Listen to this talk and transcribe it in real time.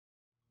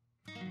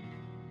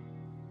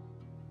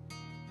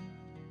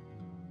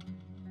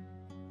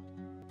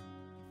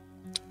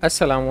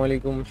Assalamu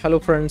alaikum. Hello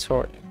friends, how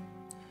are you?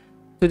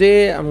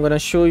 Today I'm gonna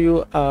show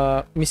you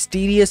a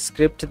mysterious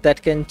script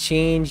that can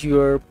change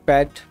your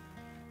pet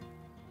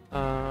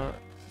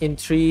in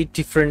 3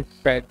 different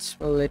pets.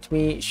 Well, let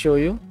me show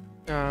you.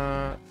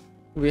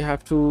 We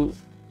have to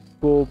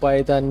go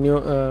by the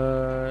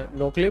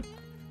no clip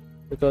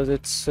because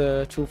it's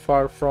too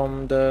far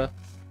from the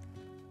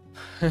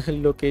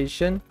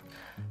location.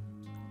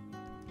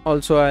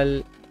 Also,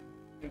 I'll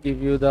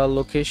give you the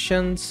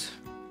locations.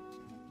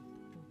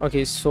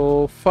 Okay,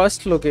 so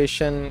first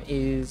location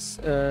is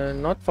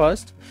not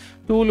first,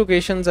 2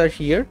 locations are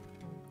here.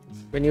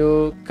 When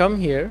you come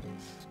here,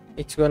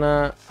 it's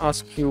gonna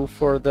ask you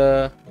for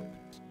the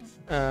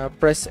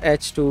press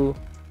H to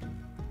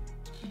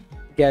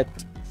get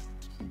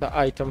the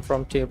item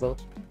from table.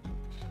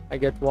 I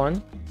get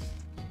 1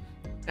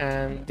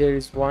 and there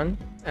is 1,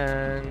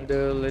 and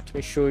let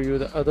me show you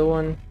the other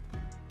one.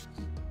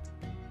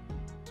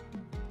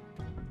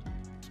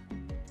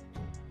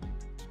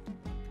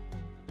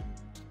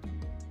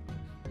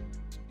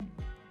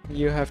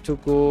 You have to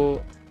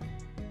go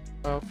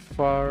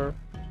far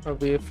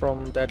away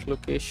from that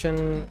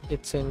location.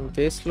 It's in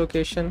this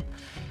location.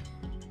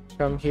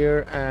 Come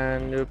here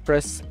and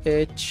press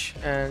H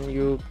and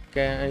you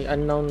can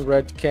unknown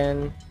red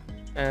can,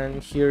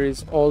 and here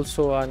is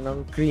also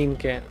unknown green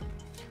can.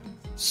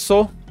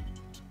 So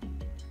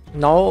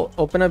now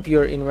open up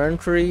your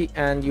inventory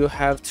and you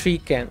have 3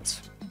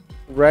 cans,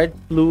 red,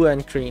 blue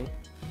and green.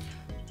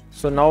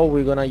 So now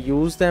we're gonna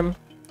use them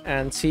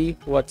and see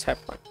what's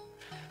happened.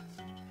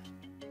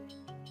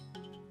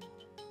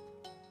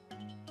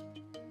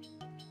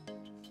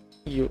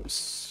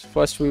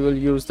 First we will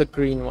use the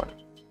green one,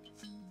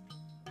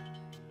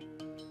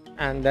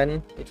 and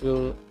then it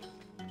will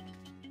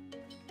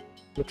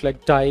look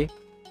like dye,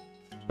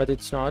 but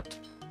it's not.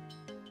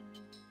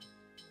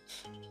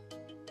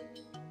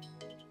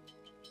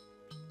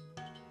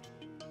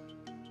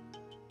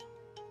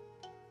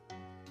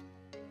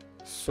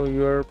 So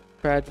your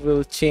pet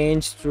will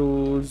change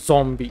to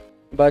zombie,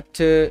 but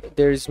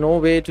there is no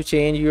way to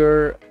change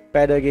your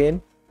pet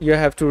again. You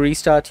have to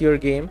restart your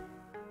game.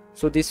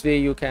 So this way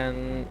you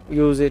can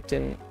use it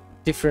in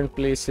different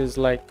places,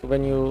 like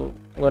when you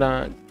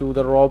gonna do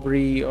the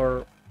robbery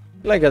or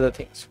like other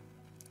things.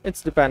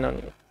 It's depend on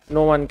you.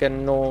 No one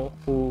can know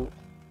who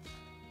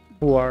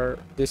are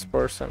this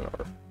person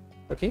or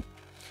okay.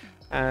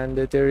 And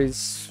there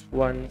is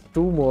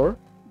 2 more.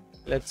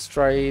 Let's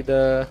try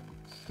the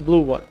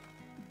blue one.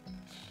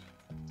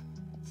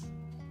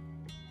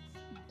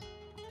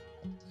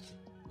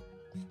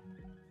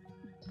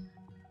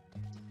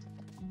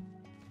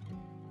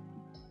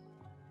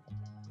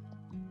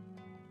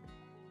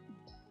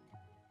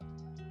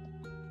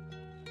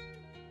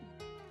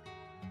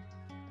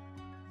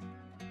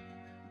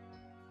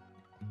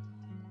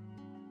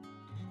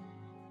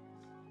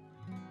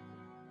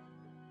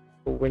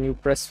 When you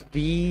press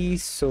V,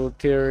 so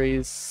there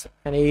is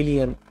an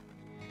alien.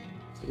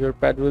 Your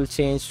pet will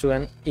change to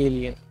an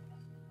alien.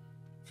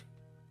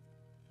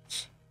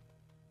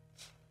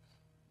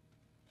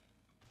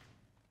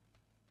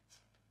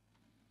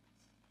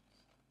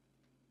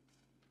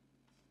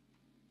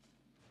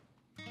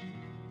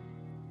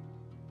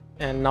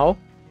 And now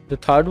the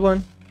third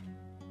one,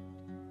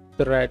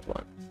 the red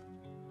one.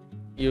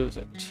 Use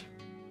it.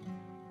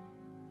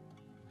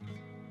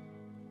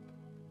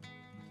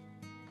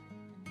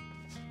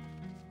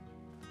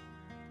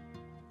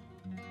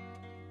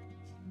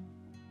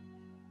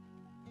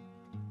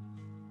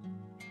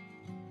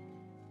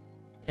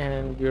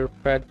 And your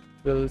pet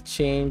will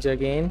change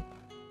again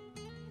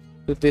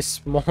to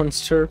this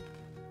monster.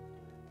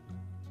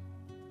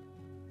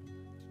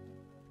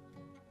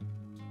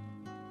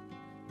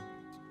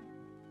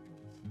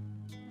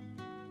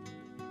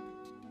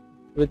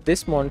 With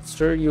this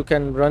monster you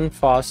can run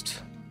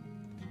faster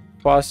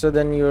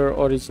than your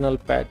original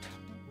pet.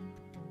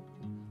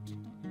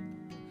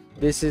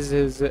 This is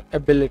his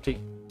ability.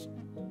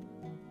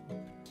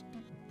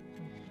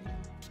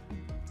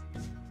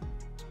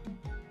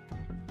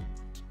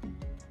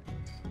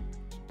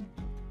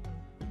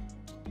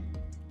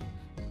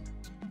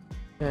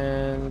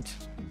 And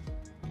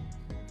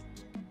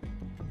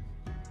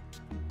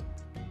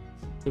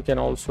you can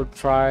also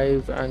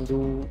drive and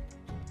do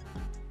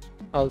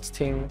else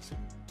things.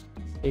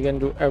 You can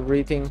do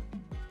everything.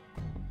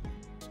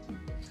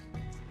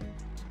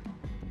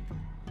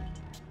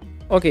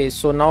 Okay,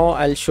 so now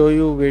I'll show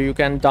you where you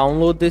can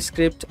download this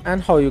script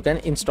and how you can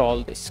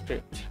install this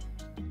script.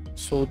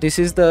 So this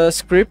is the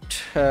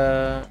script,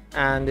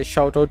 and a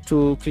shout out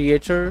to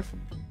creator.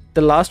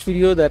 The last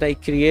video that I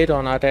create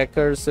on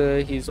attackers,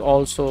 he's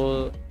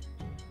also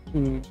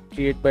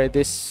created by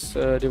this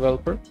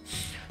developer.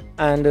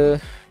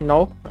 And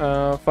now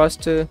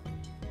first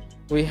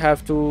we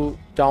have to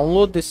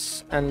download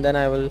this, and then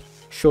I will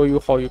show you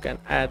how you can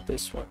add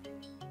this one.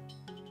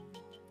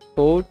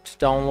 Code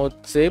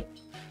download zip.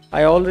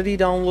 I already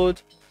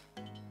download.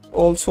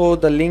 Also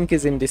the link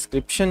is in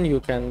description.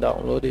 You can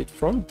download it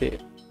from there.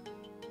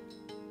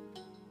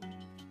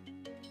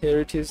 Here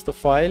it is, the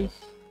file.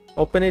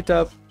 Open it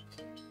up.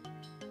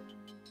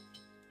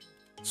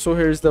 So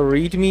here's the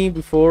readme.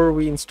 Before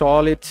we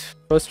install it,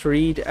 first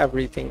read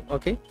everything.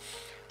 Okay.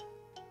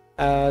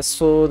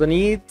 So the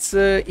needs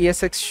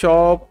ESX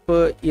shop,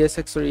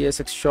 ESX or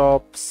ESX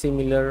shop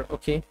similar.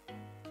 Okay,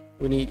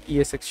 we need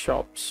ESX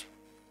shops.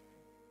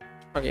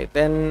 Okay,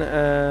 then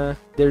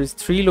there is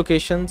 3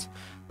 locations.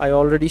 I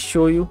already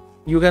show you.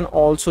 You can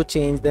also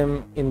change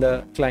them in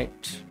the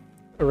client.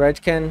 A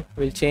red can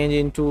will change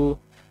into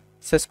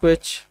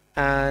Sasquatch,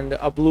 and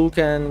a blue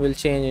can will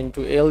change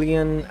into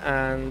alien,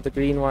 and the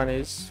green one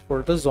is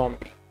for the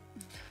zombie.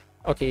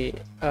 Okay,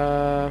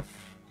 there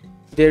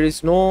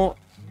is no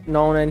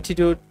known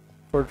antidote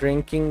for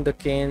drinking the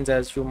cans,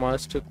 as you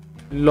must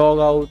log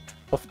out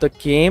of the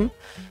game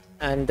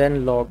and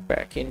then log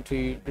back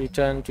into,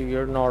 return to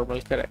your normal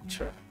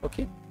character.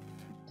 Okay,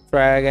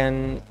 drag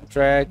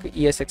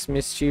ESX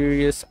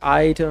mysterious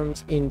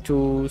items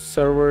into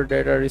server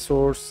data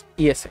resource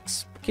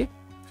ESX. Okay,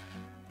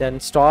 then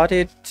start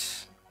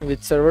it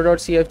with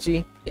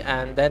server.cfg,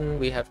 and then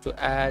we have to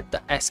add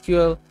the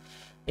SQL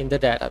in the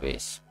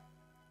database.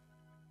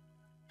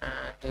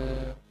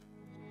 And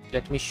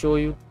let me show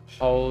you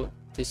how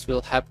this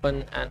will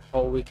happen and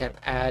how we can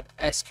add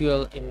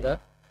SQL in the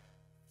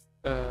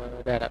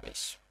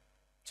database.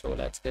 So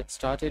let's get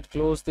started.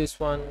 Close this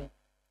one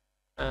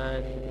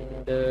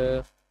and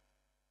open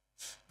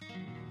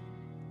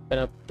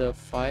up the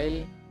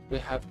file. We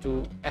have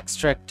to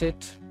extract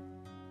it.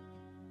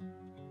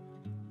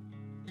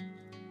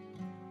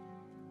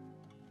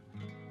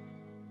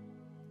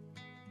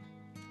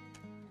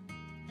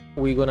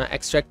 We're gonna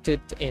extract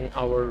it in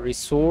our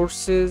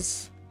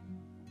resources,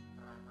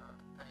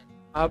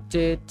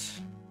 update,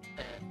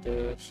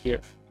 and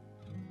here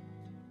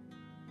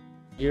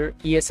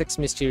ESX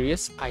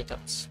mysterious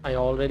items. I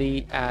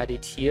already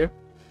added here.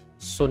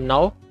 So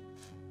now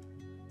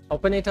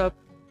open it up.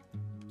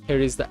 Here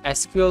is the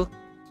SQL.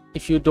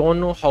 If you don't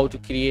know how to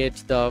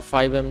create the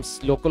Fivem's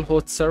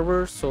localhost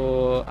server,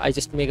 so I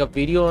just make a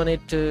video on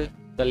it. The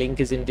link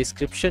is in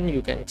description.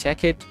 You can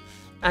check it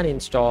and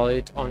install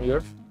it on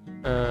your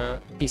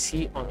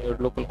PC on your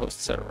localhost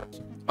server.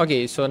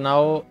 Okay, so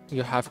now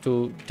you have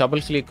to double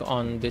click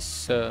on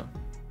this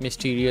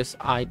mysterious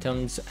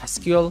items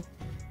SQL,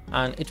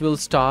 and it will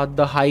start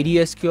the ID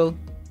SQL.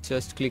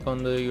 Just click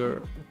on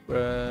your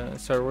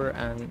server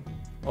and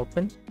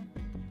open.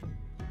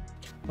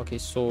 Okay,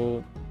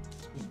 so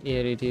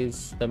here it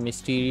is, the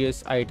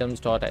mysterious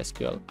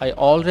items.sql. I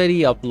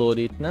already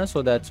uploaded it now,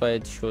 so that's why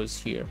it shows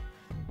here.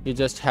 You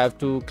just have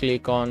to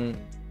click on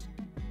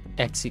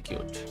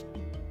execute.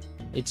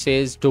 It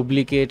says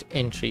duplicate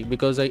entry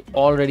because I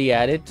already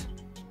added,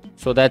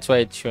 so that's why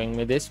it's showing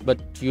me this, but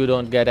you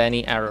don't get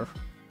any error.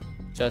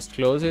 Just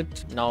close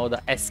it. Now the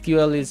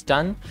SQL is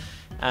done,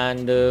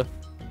 and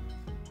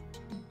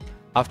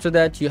after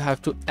that you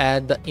have to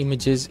add the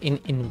images in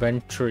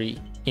inventory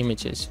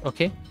images.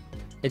 Okay,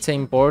 it's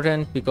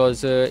important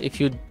because if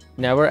you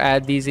never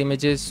add these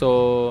images,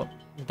 so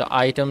the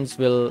items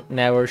will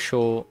never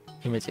show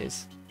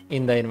images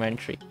in the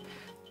inventory.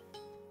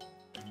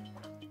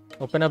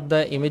 Open up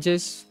the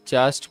images,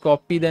 just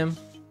copy them,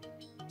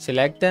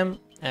 select them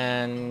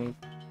and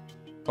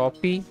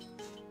copy.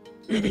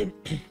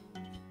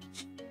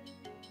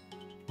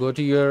 Go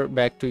to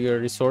back to your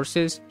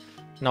resources.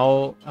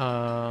 Now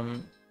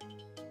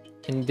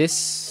in this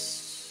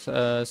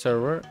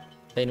server,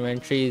 the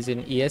inventory is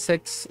in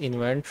ESX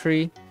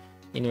inventory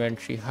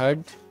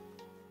HUD,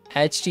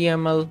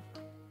 HTML,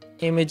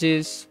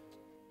 images,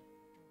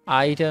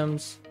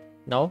 items.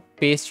 Now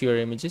paste your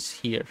images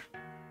here.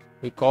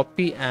 We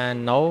copy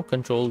and now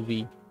Control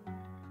V.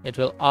 It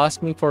will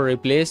ask me for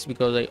replace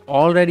because I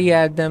already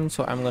add them,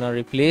 so I'm gonna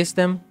replace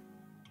them.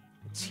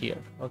 It's here.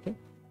 Okay,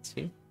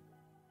 see,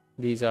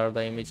 these are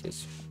the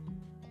images.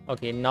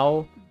 Okay,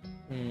 now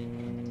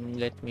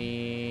let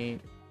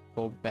me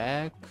go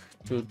back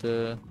to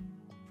the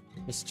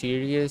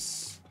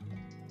mysterious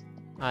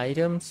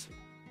items.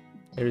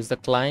 Here is the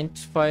client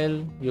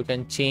file. You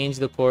can change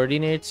the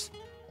coordinates.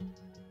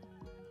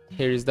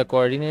 Here is the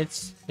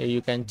coordinates. Here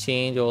you can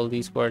change all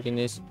these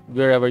coordinates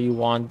wherever you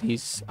want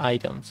these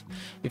items.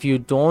 If you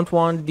don't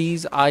want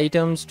these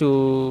items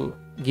to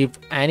give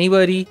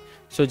anybody,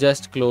 so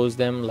just close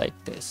them like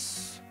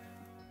this.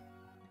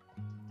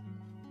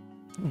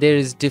 There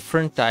is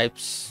different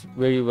types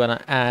where you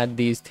wanna add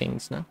these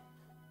things now,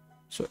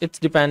 so it's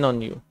depend on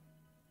you.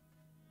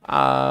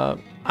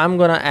 I'm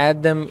gonna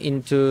add them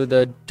into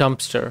the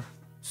dumpster,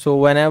 so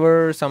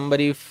whenever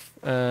somebody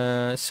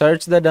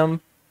search the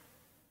dump,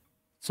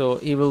 so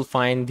he will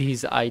find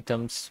these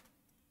items.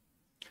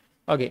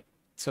 Okay,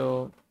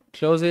 so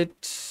close it.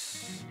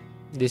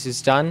 This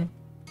is done.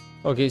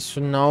 Okay,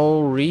 so now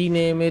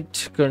rename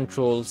it,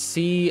 Control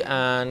C,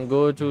 and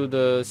go to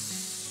the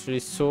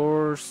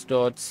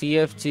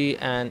resource.cfg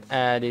and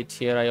add it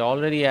here. I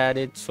already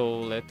added,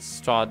 so let's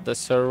start the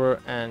server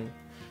and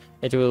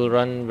it will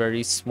run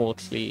very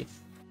smoothly.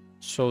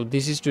 So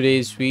this is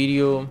today's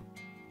video.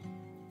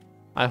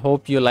 I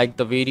hope you liked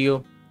the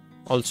video.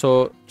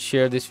 Also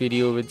share this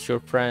video with your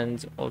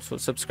friends. Also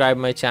subscribe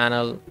my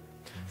channel,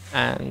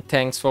 and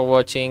thanks for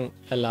watching.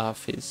 Allah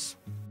Hafiz.